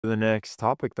the next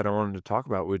topic that I wanted to talk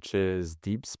about, which is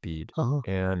deep speed Uh-huh.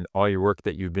 and all your work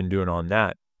that you've been doing on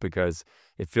that, because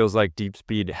it feels like deep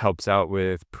speed helps out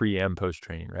with pre and post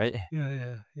training, right? Yeah,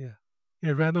 yeah, yeah.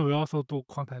 Yeah, right now we also do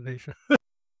quantization.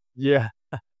 Yeah.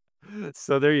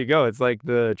 So there you go. It's like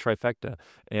the trifecta.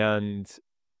 And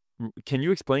can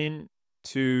you explain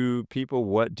to people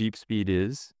what deep speed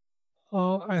is?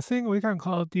 I think we can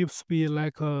call Deepspeed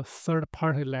like a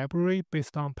third-party library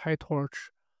based on PyTorch.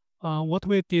 What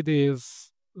we did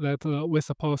is that we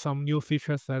suppose some new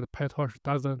features that PyTorch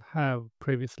doesn't have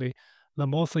previously. The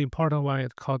most important one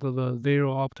is called the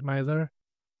zero optimizer.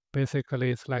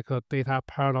 Basically, it's like a data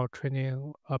parallel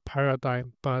training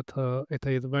paradigm, but it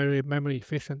is very memory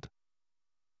efficient.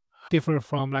 Different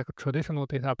from like traditional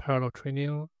data parallel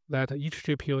training that each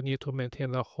GPU need to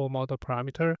maintain the whole model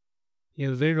parameter.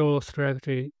 In zero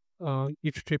strategy,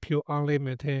 each GPU only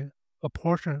maintain a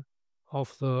portion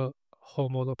of the whole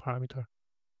model parameter.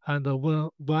 And when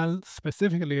one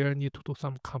specific layer need to do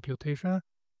some computation,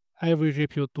 every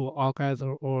GPU do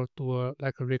altogether or do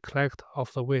like a recollect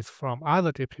of the weights from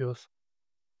other GPUs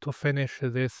to finish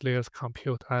this layer's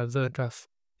compute and then just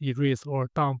erase or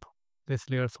dump this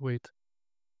layer's weight.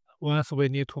 Once we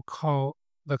need to call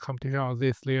the computation on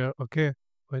this layer again,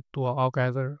 we do all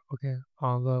gather again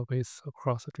on the weights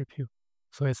across the GPU.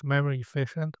 So it's memory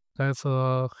efficient. That's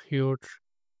a huge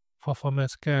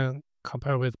performance gain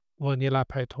compared with vanilla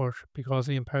PyTorch because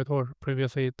in PyTorch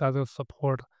previously it doesn't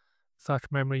support such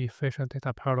memory efficient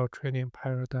data parallel training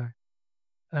paradigm.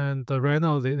 And right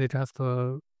now they just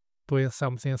doing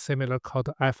something similar called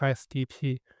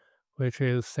FSDP, which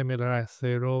is similar as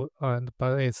zero, and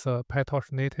but it's a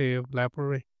PyTorch native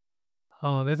library.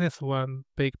 This is one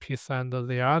big piece, and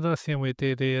the other thing we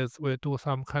did is we do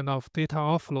some kind of data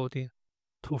offloading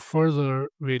to further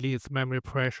release memory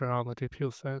pressure on the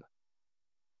GPU side.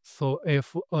 So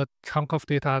if a chunk of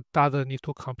data doesn't need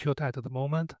to compute at the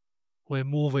moment, we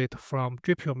move it from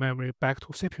GPU memory back to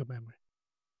CPU memory,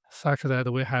 such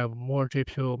that we have more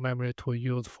GPU memory to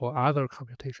use for other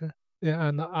computation. Yeah,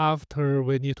 and after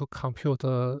we need to compute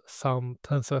some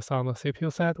tensors on the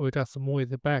CPU side, we just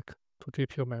move it back to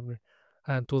GPU memory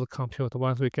and do the compute.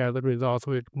 Once we get the results,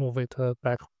 we move it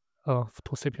back to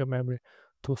CPU memory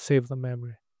to save the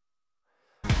memory.